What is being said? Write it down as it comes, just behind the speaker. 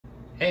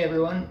Hey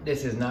everyone,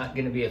 this is not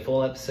going to be a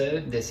full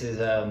episode. This is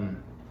a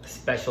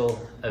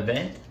special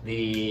event.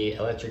 The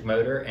electric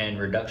motor and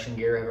reduction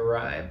gear have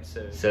arrived.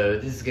 So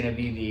this is going to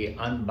be the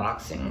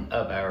unboxing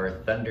of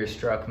our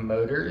Thunderstruck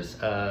motors.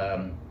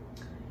 10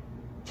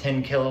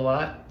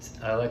 kilowatt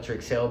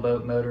electric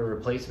sailboat motor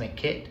replacement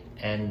kit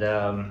and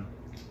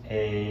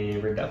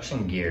a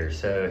reduction gear.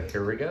 So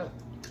here we go.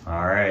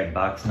 All right,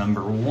 box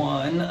number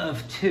 1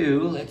 of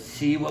 2. Let's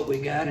see what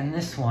we got in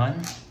this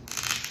one.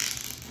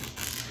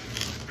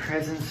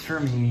 Presents for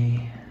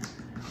me,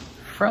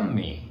 from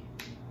me,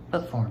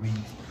 but for me.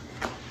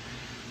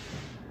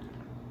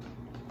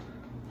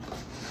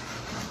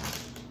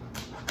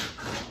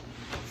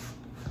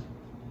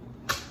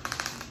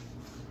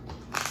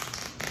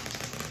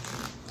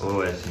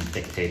 Oh, that's some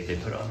thick tape they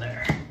put on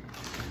there.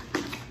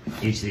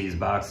 Each of these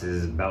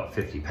boxes is about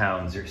 50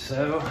 pounds or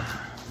so.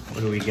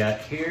 What do we got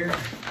here?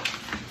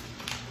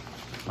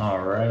 All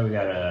right, we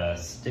got a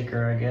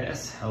sticker, I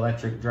guess.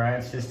 Electric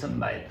drive system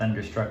by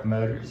Thunderstruck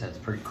Motors. That's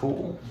pretty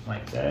cool,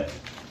 like that.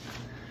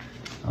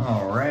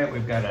 All right,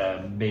 we've got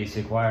a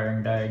basic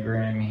wiring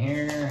diagram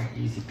here,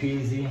 easy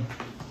peasy.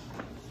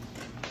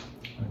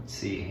 Let's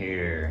see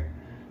here.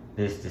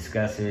 This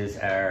discusses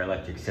our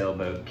electric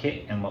sailboat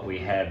kit and what we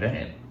have in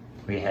it.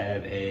 We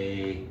have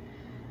a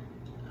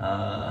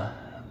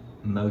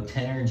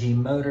Motenergy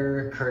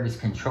motor, Curtis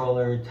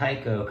controller,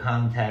 Tyco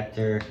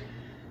contactor,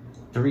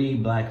 3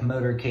 black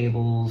motor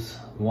cables,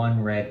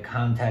 1 red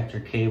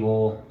contactor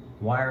cable,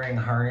 wiring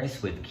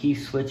harness with key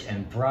switch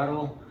and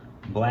throttle,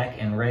 black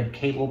and red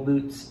cable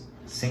boots,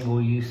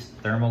 single-use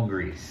thermal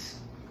grease.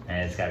 And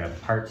it's got a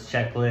parts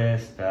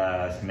checklist,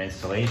 some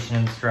installation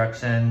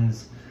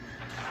instructions.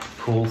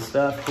 Cool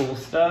stuff, cool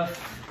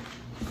stuff.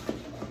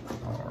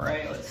 All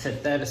right, let's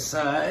set that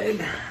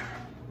aside.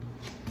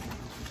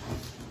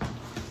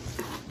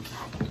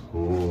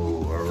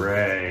 Ooh, all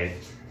right.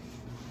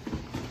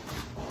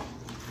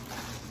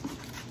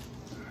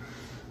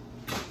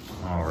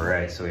 All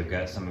right, so we've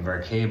got some of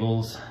our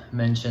cables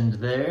mentioned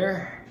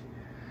there.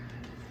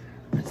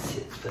 Let's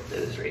see, let's put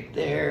those right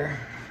there.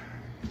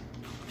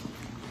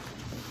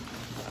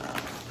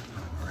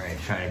 All right,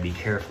 trying to be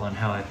careful on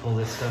how I pull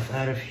this stuff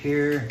out of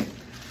here.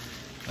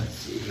 Let's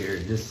see here,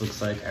 this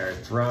looks like our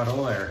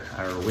throttle, our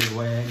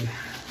wigwag.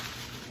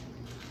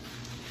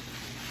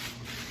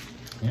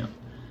 Yep,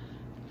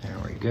 there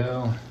we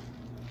go.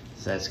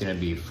 So that's gonna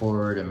be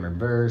forward and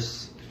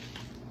reverse.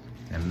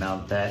 And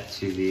mount that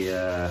to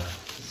the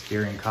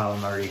steering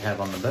column I already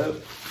have on the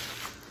boat.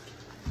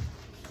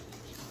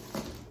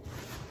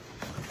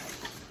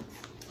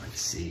 Let's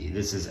see,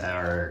 this is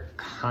our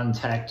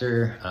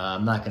contactor.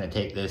 I'm not gonna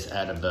take this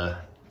out of the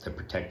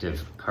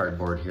protective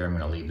cardboard here. I'm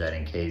gonna leave that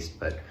in case,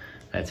 but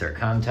that's our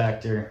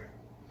contactor.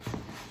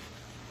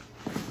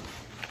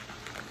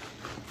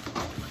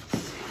 Let's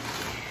see.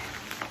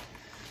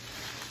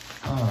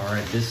 All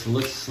right, this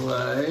looks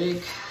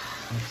like,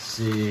 let's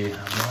see,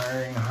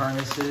 wiring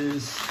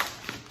harnesses.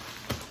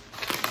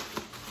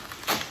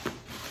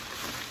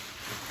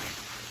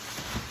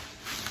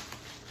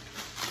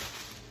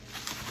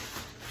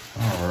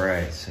 All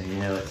right, so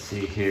let's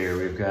see here.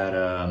 We've got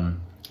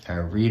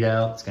our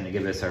readout. It's going to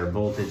give us our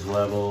voltage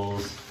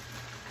levels.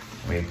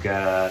 We've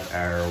got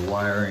our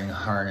wiring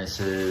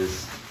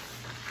harnesses.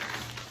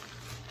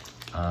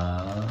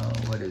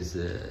 What is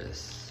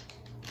this?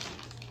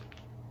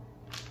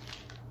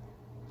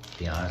 To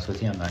be honest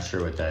with you, I'm not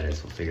sure what that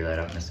is. We'll figure that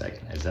out in a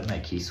second. Is that my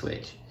key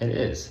switch? It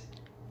is.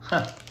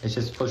 Huh, it's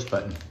just a push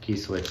button key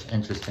switch.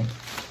 Interesting.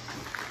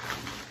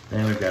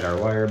 Then we've got our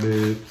wire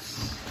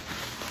boots.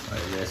 What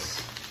is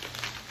this?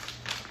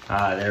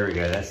 Ah, there we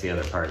go. That's the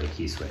other part of the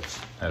key switch.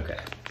 Okay.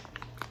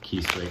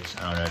 Key switch.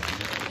 I don't know if you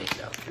can make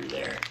it out through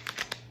there.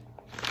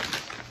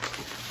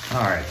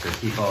 All right, so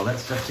keep all that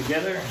stuff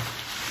together.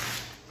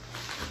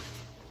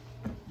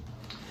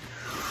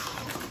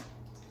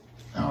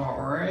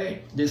 All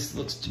right, this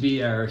looks to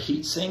be our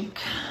heat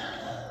sink.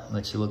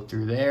 Let you look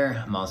through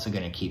there. I'm also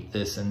gonna keep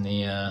this in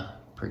the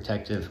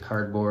protective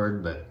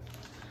cardboard, but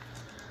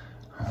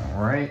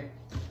all right,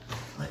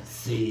 let's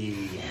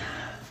see.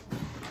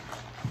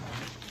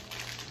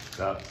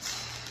 Got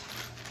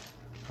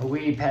a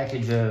wee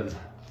package of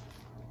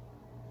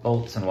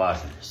bolts and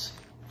washers.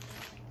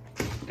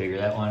 Figure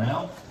that one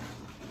out.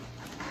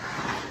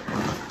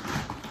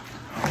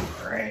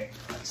 All right,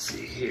 let's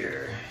see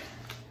here.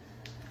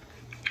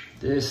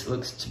 This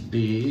looks to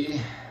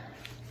be,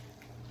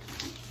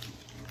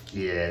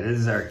 yeah, this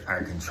is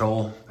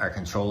our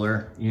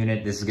controller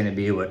unit. This is gonna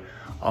be what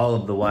all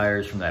of the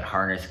wires from that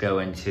harness go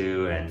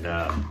into, and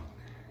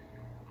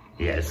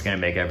yeah, it's gonna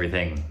make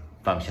everything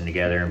function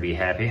together and be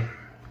happy.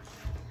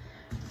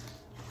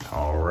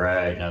 All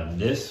right, now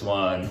this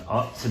one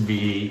ought to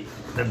be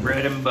the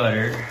bread and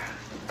butter,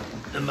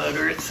 the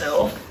motor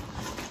itself.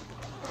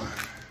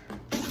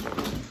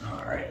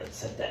 All right, let's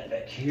set that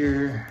back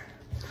here.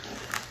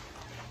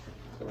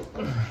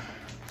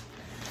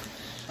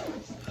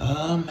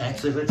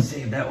 Actually, let's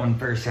save that one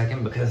for a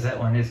second because that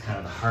one is kind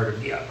of the heart of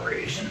the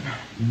operation.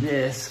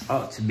 This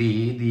ought to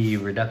be the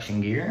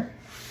reduction gear.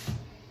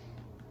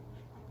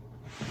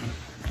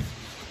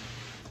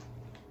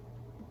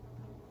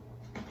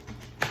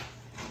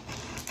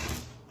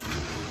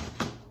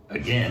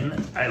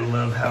 Again, I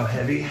love how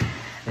heavy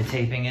the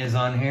taping is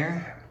on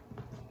here.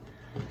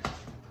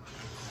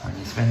 When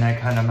you spend that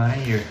kind of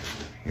money,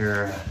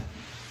 you're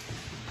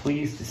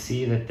pleased to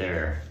see that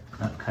they're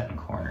not cutting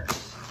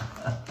corners.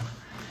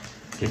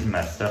 Giving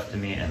my stuff to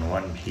me in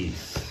one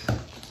piece.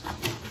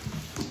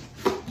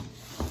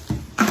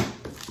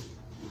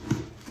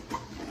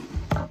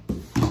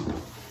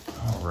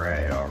 All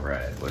right,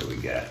 what do we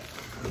got?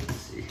 Let's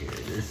see here.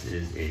 This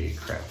is a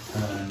crap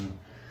ton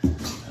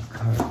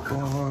of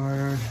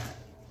cardboard.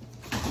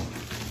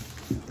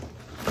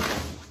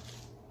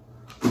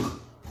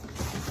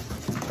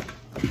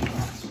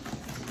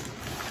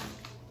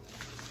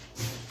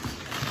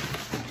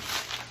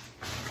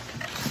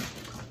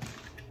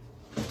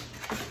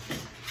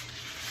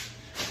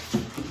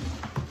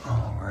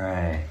 All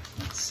right,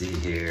 let's see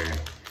here.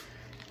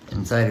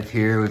 Inside of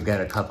here, we've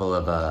got a couple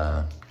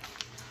of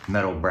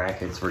metal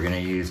brackets we're gonna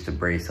use to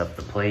brace up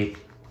the plate.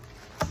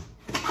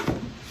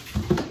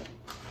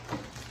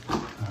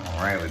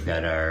 All right, we've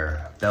got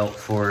our belt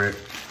for it,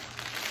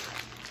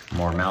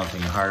 more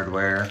mounting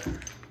hardware.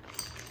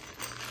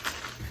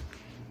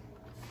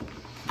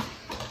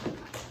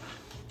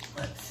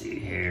 Let's see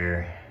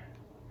here.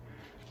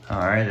 All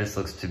right, this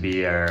looks to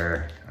be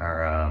our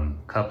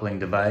coupling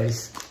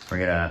device. We're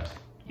gonna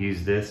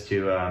use this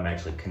to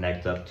actually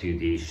connect up to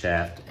the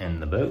shaft in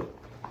the boat.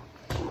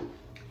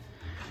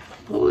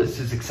 Oh, this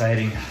is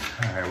exciting.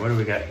 All right, what do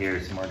we got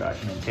here? Some more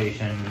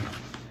documentation.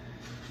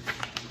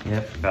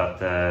 Yep, about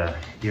the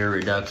gear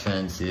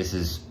reduction. See, this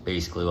is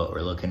basically what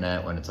we're looking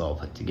at when it's all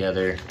put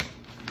together.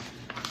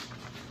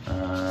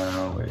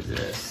 Where's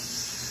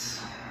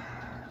this?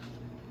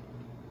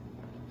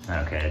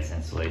 Okay, it's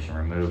installation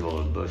removal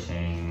of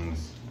bushings.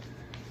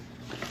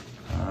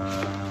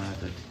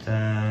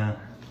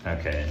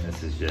 Okay, and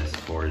this is just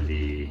for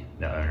the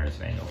owner's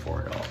manual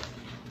for it all.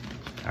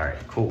 All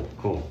right, cool,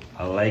 cool.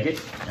 I like it,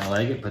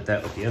 Put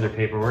that with the other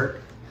paperwork.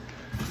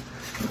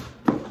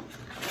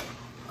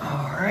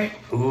 All right,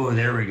 ooh,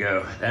 there we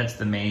go. That's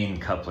the main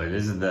coupler.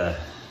 This is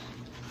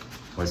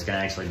what's gonna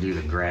actually do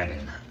the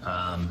grabbing.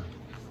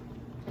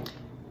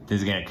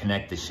 This is gonna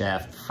connect the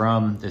shaft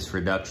from this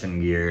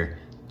reduction gear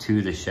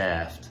to the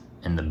shaft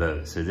in the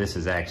boat. So this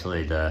is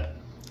actually the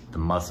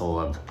muscle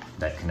of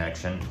that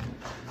connection.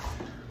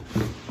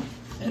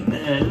 And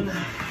then,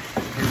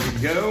 here we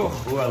go.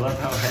 Ooh, I love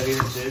how heavy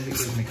this is. It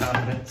gives me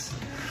confidence.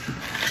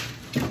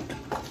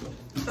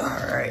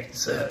 All right,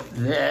 so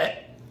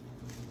that,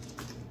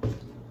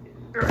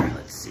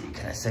 let's see,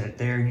 can I set it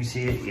there and you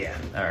see it? Yeah,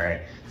 all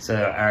right. So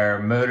our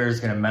motor is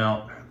gonna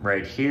mount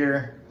right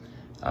here,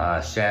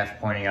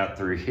 shaft pointing out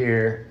through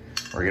here.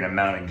 We're gonna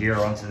mount a gear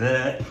onto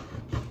that,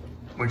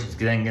 which is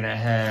then gonna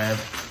have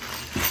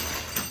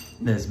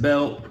this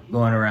belt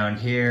going around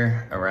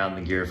here, around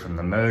the gear from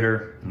the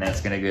motor, and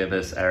that's gonna give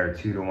us our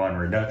 2-to-1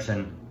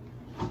 reduction.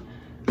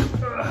 And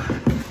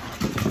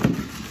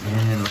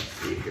let's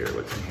see here,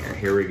 what's in here?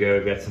 Here we go,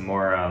 we've got some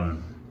more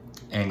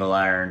angle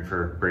iron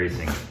for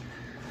bracing.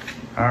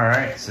 All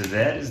right, so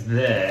that is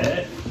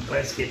that.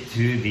 Let's get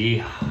to the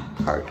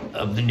heart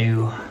of the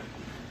new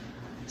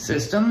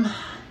system.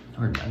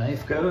 Where'd my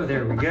knife go?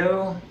 There we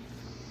go.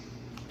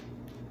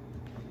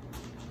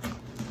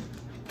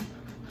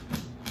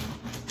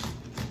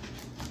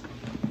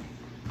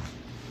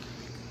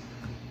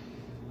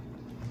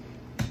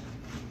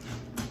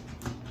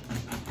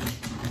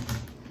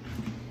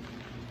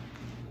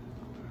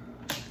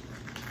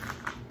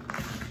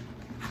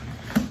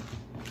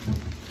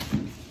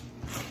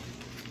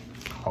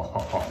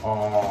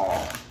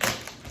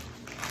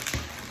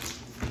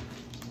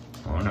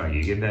 Oh no,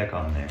 you get back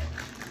on there.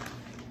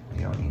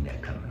 You don't need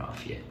that coming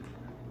off yet.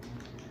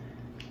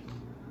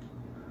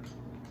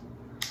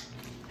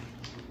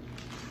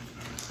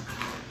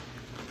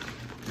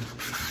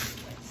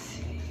 Let's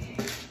see.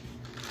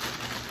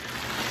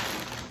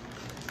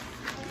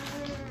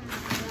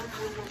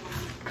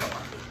 Come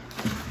on.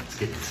 Let's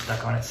get it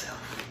stuck on itself.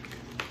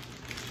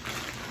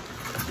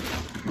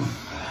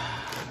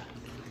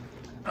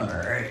 All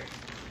right.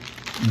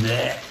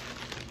 That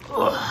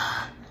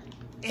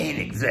ain't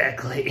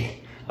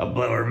exactly a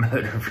blower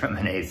motor from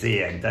an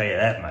AC, I can tell you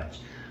that much.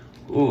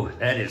 Ooh,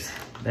 that is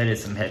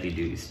some heavy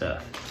duty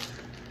stuff.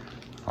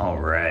 All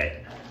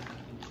right.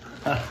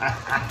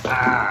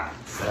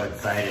 So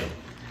excited.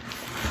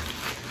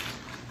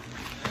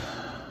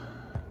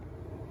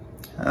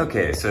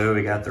 Okay, so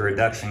we got the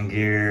reduction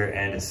gear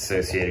and its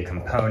associated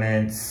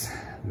components.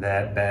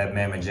 That bad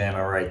mamma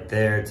jamma right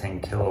there,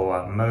 10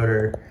 kilowatt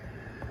motor.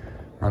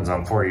 Runs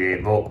on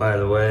 48 volt, by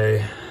the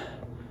way.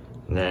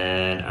 And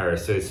then our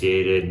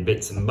associated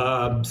bits and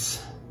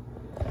bobs.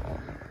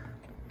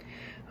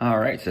 All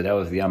right, so that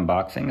was the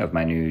unboxing of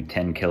my new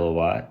 10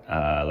 kilowatt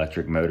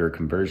electric motor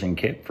conversion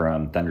kit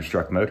from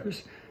Thunderstruck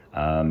Motors.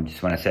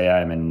 Just want to say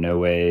I'm in no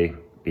way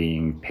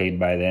being paid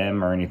by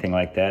them or anything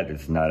like that.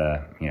 It's not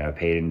a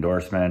paid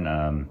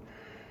endorsement.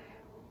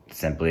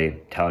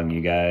 Simply telling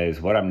you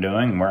guys what I'm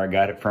doing and where I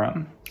got it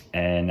from,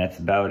 and that's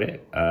about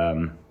it.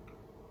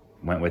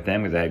 Went with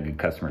them because I had good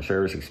customer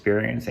service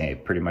experience. They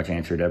pretty much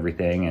answered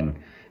everything,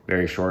 and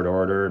very short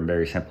order and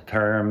very simple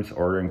terms.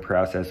 Ordering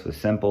process was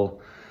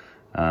simple.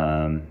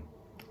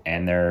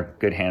 And there are a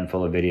good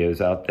handful of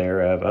videos out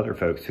there of other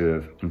folks who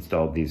have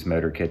installed these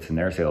motor kits in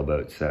their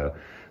sailboats. So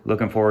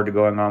looking forward to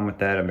going on with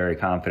that. I'm very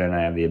confident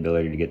I have the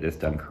ability to get this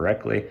done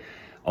correctly.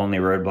 Only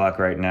roadblock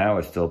right now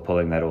is still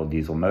pulling that old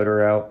diesel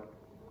motor out.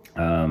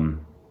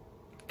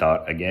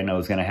 Thought again it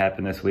was going to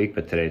happen this week,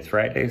 but today's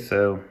Friday,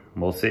 so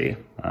we'll see.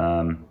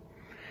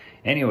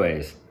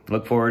 Anyways,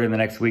 look forward in the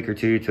next week or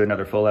two to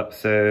another full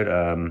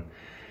episode.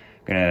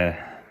 Gonna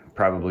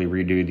probably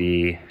redo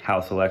the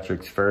house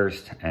electrics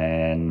first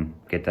and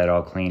get that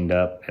all cleaned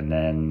up, and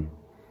then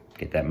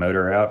get that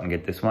motor out and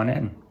get this one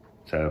in.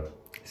 So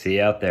see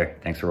you out there.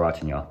 Thanks for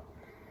watching, y'all.